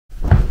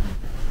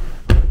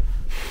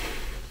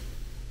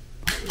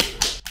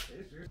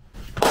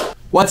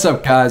What's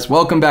up guys,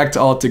 welcome back to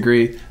Alt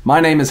Degree. My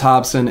name is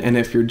Hobson, and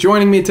if you're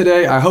joining me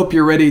today, I hope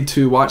you're ready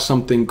to watch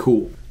something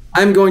cool.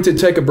 I'm going to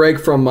take a break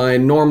from my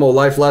normal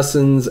life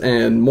lessons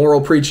and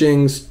moral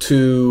preachings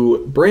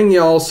to bring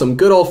y'all some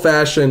good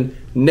old-fashioned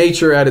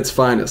nature at its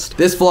finest.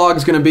 This vlog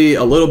is going to be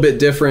a little bit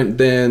different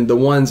than the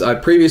ones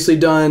I've previously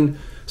done,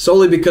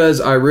 solely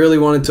because I really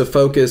wanted to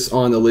focus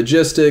on the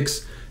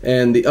logistics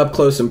and the up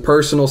close and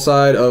personal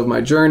side of my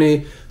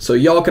journey, so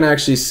y'all can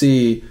actually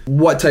see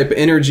what type of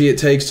energy it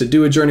takes to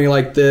do a journey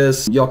like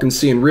this. Y'all can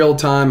see in real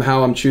time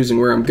how I'm choosing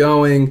where I'm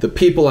going, the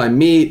people I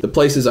meet, the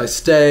places I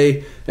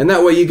stay, and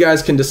that way you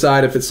guys can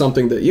decide if it's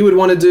something that you would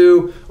want to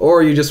do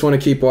or you just want to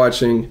keep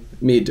watching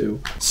me do.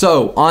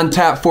 So on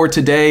tap for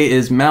today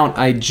is Mount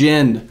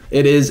Ijen.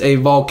 It is a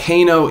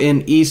volcano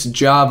in East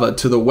Java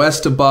to the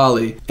west of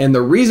Bali, and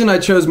the reason I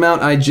chose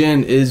Mount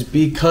Ijen is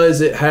because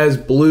it has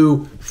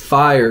blue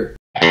fire.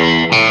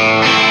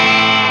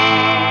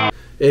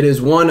 It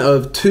is one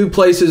of two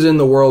places in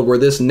the world where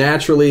this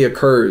naturally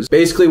occurs.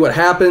 Basically what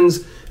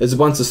happens is a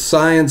bunch of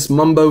science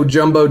mumbo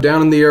jumbo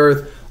down in the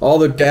earth, all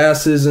the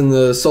gases and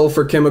the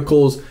sulfur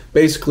chemicals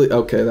basically,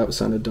 okay, that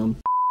sounded dumb.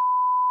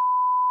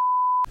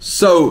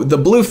 So the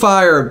blue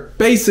fire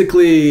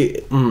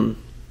basically,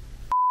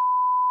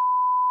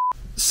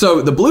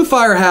 So the blue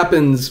fire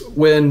happens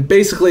when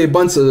basically a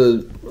bunch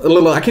of,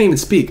 I can't even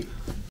speak.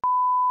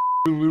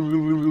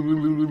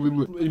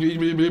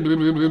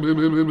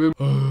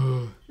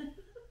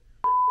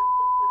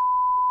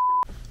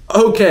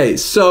 Okay,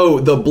 so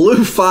the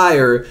blue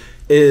fire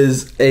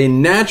is a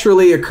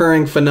naturally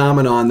occurring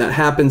phenomenon that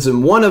happens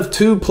in one of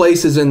two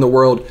places in the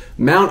world,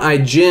 Mount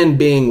Ijen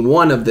being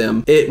one of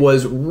them. It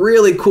was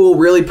really cool,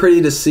 really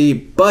pretty to see,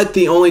 but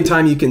the only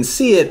time you can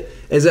see it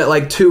is at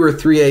like 2 or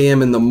 3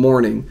 a.m. in the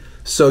morning.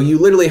 So you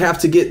literally have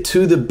to get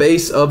to the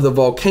base of the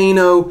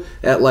volcano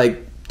at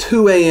like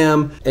 2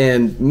 a.m.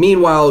 and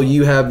meanwhile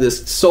you have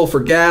this sulfur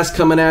gas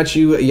coming at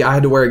you. I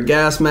had to wear a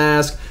gas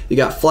mask, you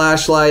got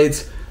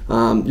flashlights,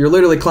 you're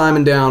literally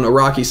climbing down a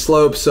rocky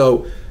slope,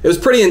 so it was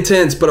pretty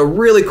intense, but a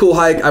really cool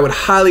hike. I would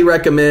highly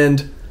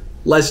recommend.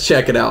 Let's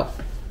check it out.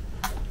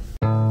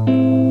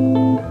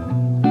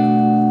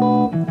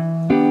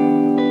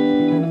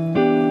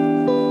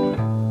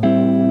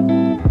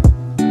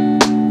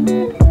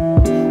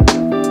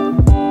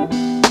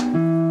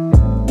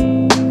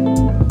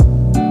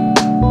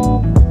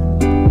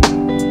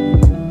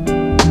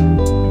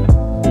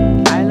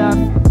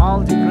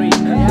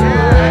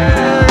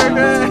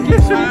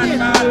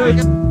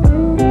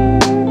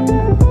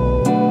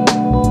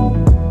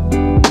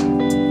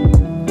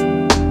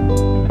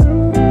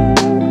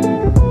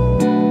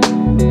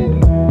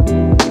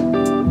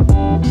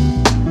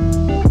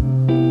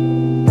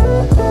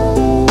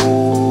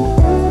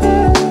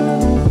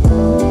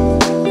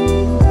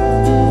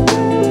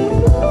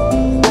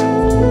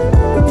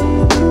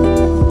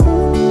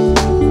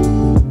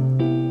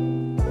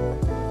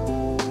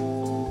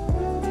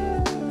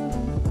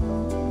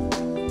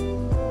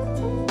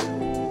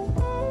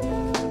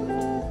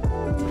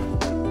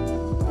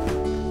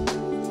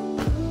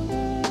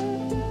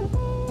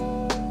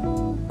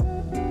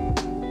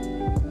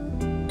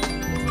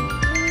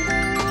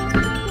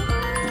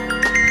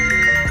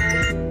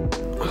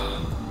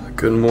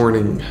 Good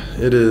morning.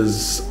 It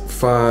is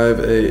 5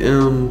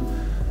 a.m.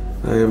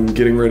 I am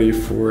getting ready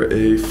for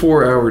a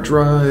 4-hour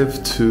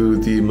drive to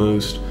the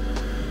most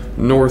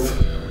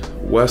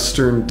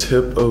northwestern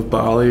tip of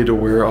Bali to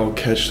where I'll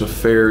catch the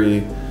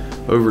ferry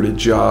over to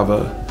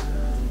Java.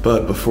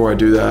 But before I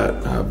do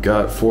that, I've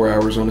got 4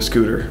 hours on a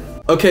scooter.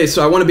 Okay,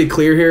 so I want to be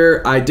clear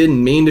here. I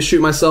didn't mean to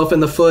shoot myself in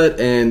the foot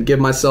and give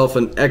myself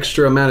an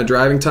extra amount of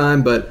driving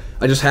time, but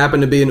I just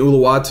happened to be in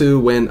Uluwatu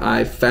when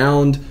I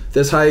found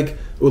this hike.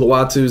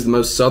 Uluwatu is the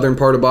most southern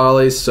part of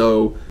Bali,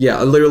 so yeah,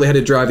 I literally had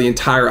to drive the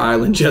entire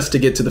island just to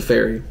get to the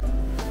ferry.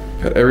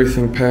 Got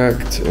everything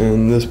packed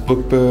in this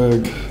book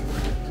bag.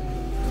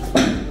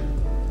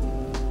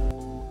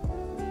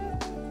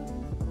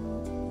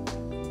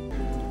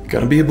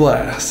 Gonna be a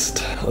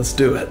blast. Let's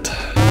do it.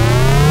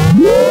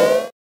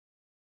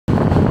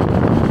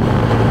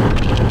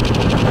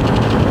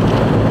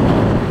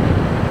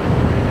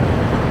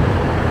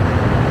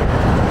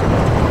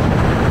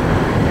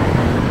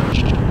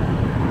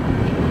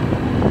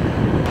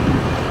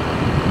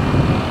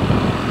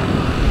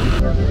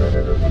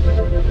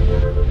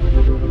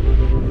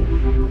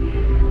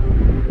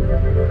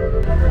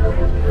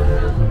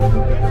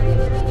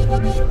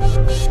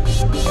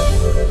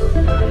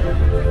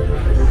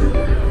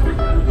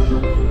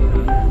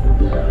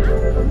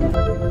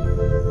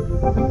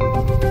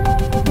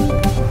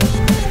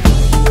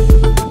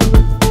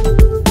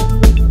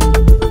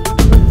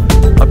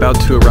 About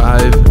to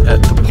arrive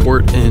at the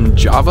port in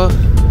Java.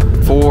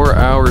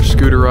 4-hour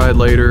scooter ride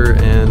later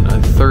and a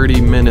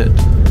 30-minute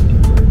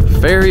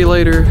ferry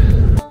later.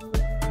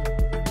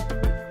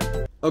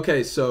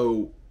 Okay,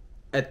 so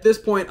at this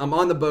point I'm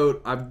on the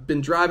boat. I've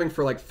been driving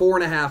for like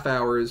 4.5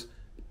 hours.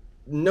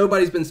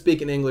 Nobody's been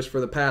speaking English for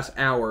the past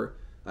hour.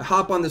 I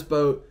hop on this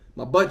boat,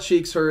 my butt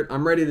cheeks hurt,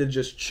 I'm ready to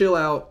just chill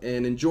out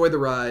and enjoy the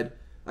ride.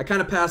 I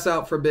kind of pass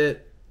out for a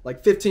bit.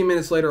 Like 15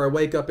 minutes later, I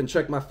wake up and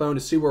check my phone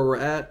to see where we're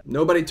at.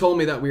 Nobody told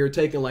me that we were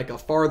taking like a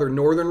farther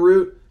northern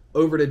route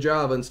over to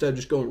Java instead of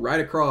just going right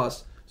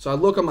across. So I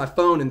look on my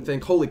phone and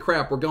think, holy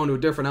crap, we're going to a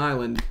different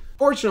island.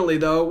 Fortunately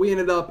though, we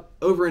ended up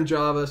over in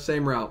Java,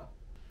 same route.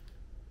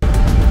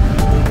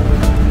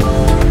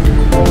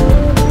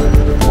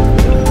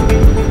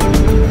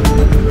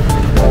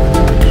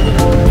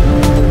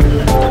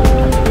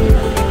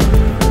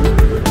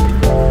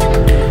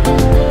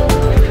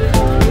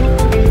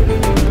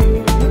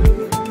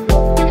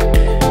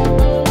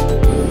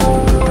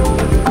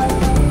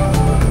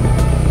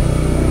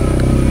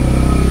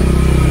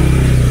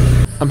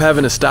 I'm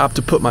having to stop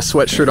to put my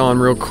sweatshirt on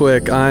real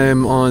quick. I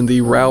am on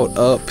the route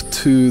up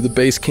to the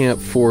base camp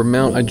for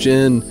Mount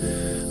Ijen.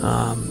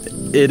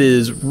 It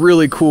is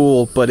really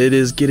cool, but it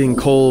is getting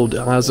cold.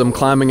 As I'm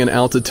climbing in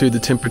altitude, the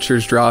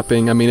temperature's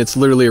dropping. I mean, it's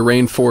literally a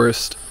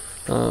rainforest.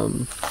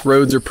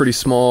 Roads are pretty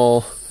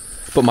small,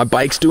 but my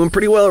bike's doing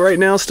pretty well right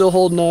now, still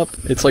holding up.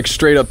 It's like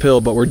straight uphill,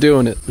 but we're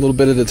doing it a little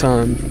bit at a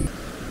time.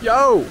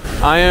 Yo!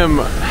 I am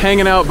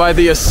hanging out by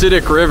the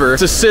acidic river.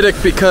 It's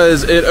acidic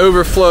because it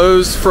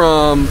overflows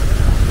from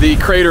the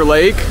crater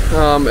lake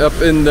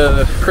up in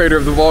the crater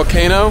of the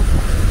volcano,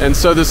 and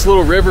so this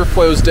little river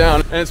flows down,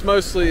 and it's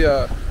mostly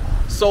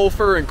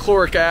sulfur and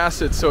chloric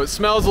acid, so it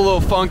smells a little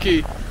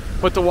funky,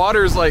 but the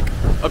water is like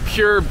a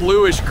pure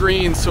bluish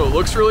green, so it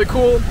looks really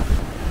cool.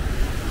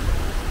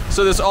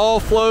 So this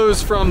all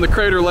flows from the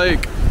crater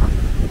lake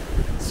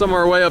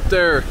somewhere way up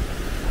there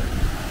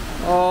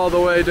all the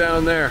way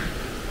down there.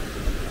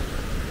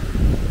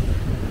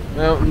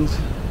 Mountains,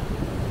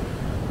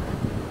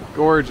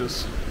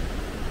 gorgeous.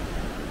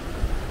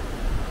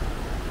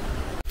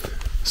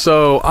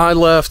 So I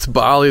left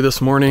Bali this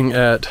morning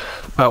at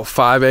about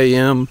 5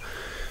 a.m.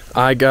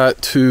 I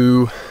got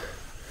to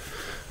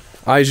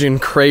Ijen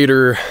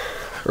Crater,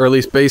 or at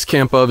least base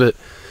camp of it,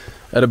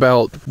 at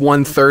about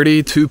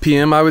 1:30, 2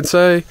 p.m. I would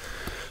say.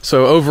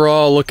 So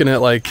overall, looking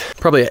at like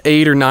probably an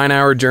 8 or 9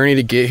 hour journey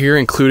to get here,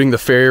 including the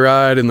ferry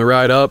ride and the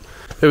ride up.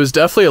 It was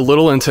definitely a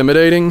little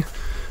intimidating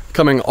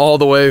coming all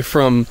the way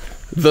from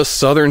the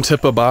southern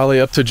tip of Bali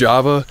up to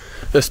Java,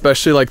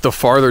 especially like the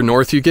farther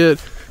north you get,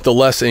 the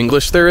less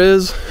English there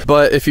is.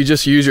 But if you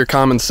just use your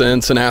common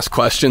sense and ask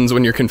questions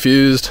when you're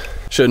confused,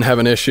 shouldn't have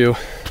an issue.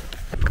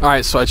 All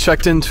right, so I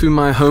checked into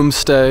my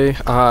homestay.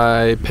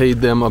 I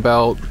paid them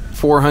about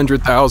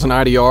 400,000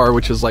 IDR,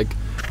 which is like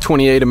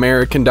 28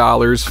 American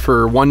dollars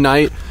for one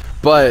night.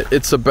 But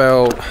it's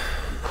about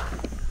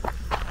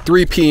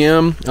 3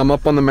 p.m. I'm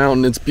up on the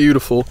mountain, it's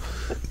beautiful.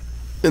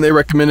 And they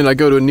recommended I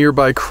go to a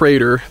nearby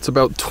crater. It's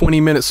about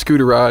 20-minute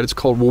scooter ride. It's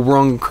called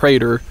Ijen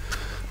Crater.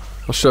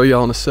 I'll show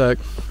y'all in a sec.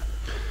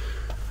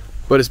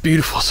 But it's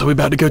beautiful, so we're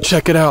about to go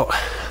check it out.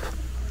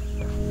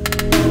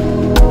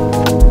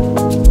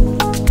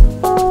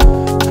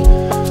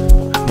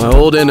 My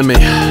old enemy,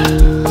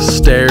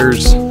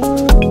 stairs.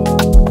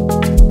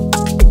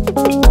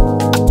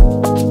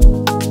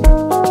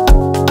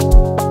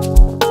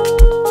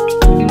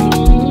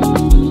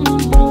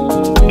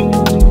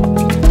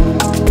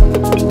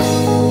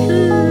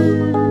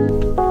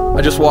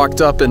 I just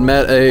walked up and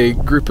met a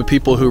group of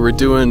people who were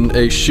doing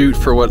a shoot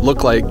for what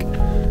looked like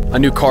a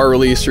new car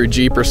release or a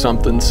Jeep or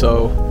something,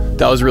 so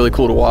that was really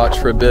cool to watch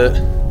for a bit.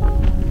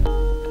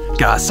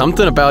 God,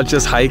 something about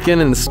just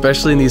hiking, and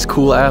especially in these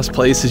cool ass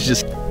places,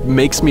 just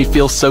makes me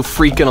feel so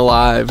freaking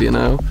alive, you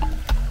know?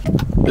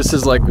 This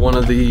is like one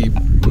of the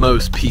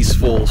most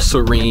peaceful,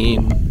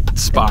 serene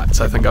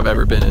spots I think I've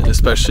ever been in,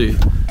 especially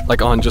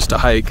like on just a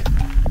hike.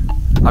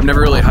 I've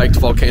never really hiked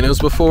volcanoes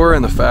before,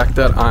 and the fact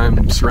that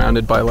I'm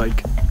surrounded by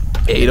like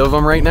 8 of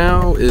them right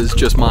now is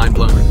just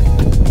mind-blowing.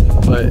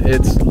 But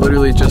it's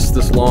literally just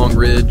this long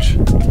ridge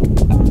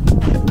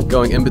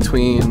going in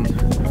between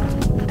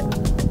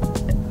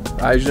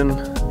Ijen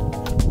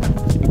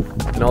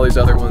and all these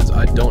other ones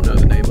I don't know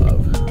the name of.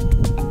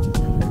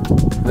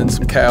 And then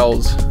some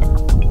cows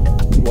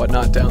and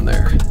whatnot down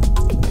there,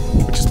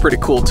 which is pretty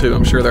cool too.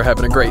 I'm sure they're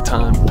having a great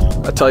time.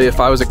 I tell you, if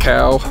I was a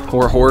cow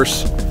or a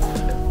horse,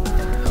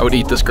 I would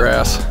eat this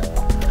grass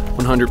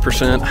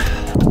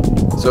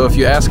 100%. So if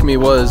you ask me,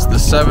 was the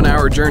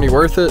 7-hour journey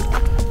worth it?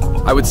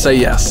 I would say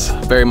yes,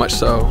 very much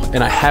so.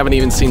 And I haven't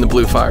even seen the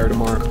blue fire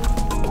tomorrow.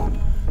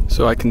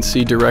 So I can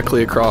see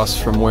directly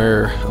across from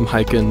where I'm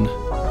hiking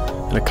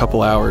in a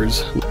couple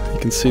hours. You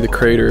can see the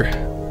crater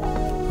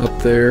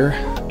up there.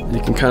 And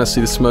you can kind of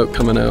see the smoke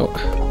coming out.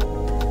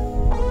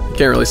 You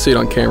can't really see it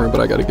on camera, but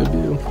I got a good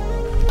view.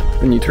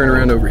 And you turn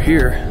around over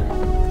here,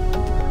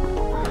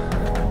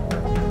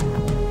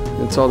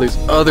 it's all these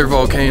other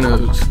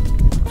volcanoes.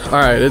 All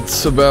right,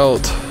 it's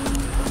about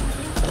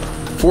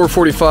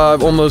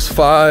 4:45, almost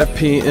 5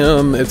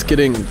 p.m. It's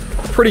getting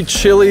pretty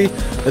chilly.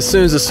 As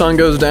soon as the sun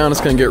goes down,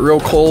 it's gonna get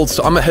real cold.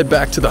 So I'm gonna head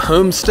back to the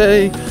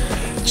homestay,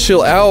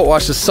 chill out,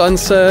 watch the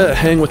sunset,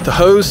 hang with the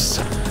hosts,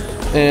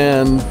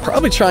 and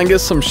probably try and get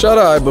some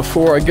shut-eye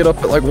before I get up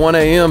at like 1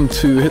 a.m.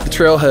 to hit the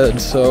trailhead.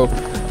 So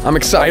I'm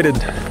excited.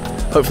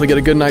 Hopefully get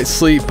a good night's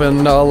sleep,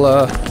 and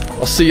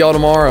I'll see y'all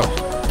tomorrow.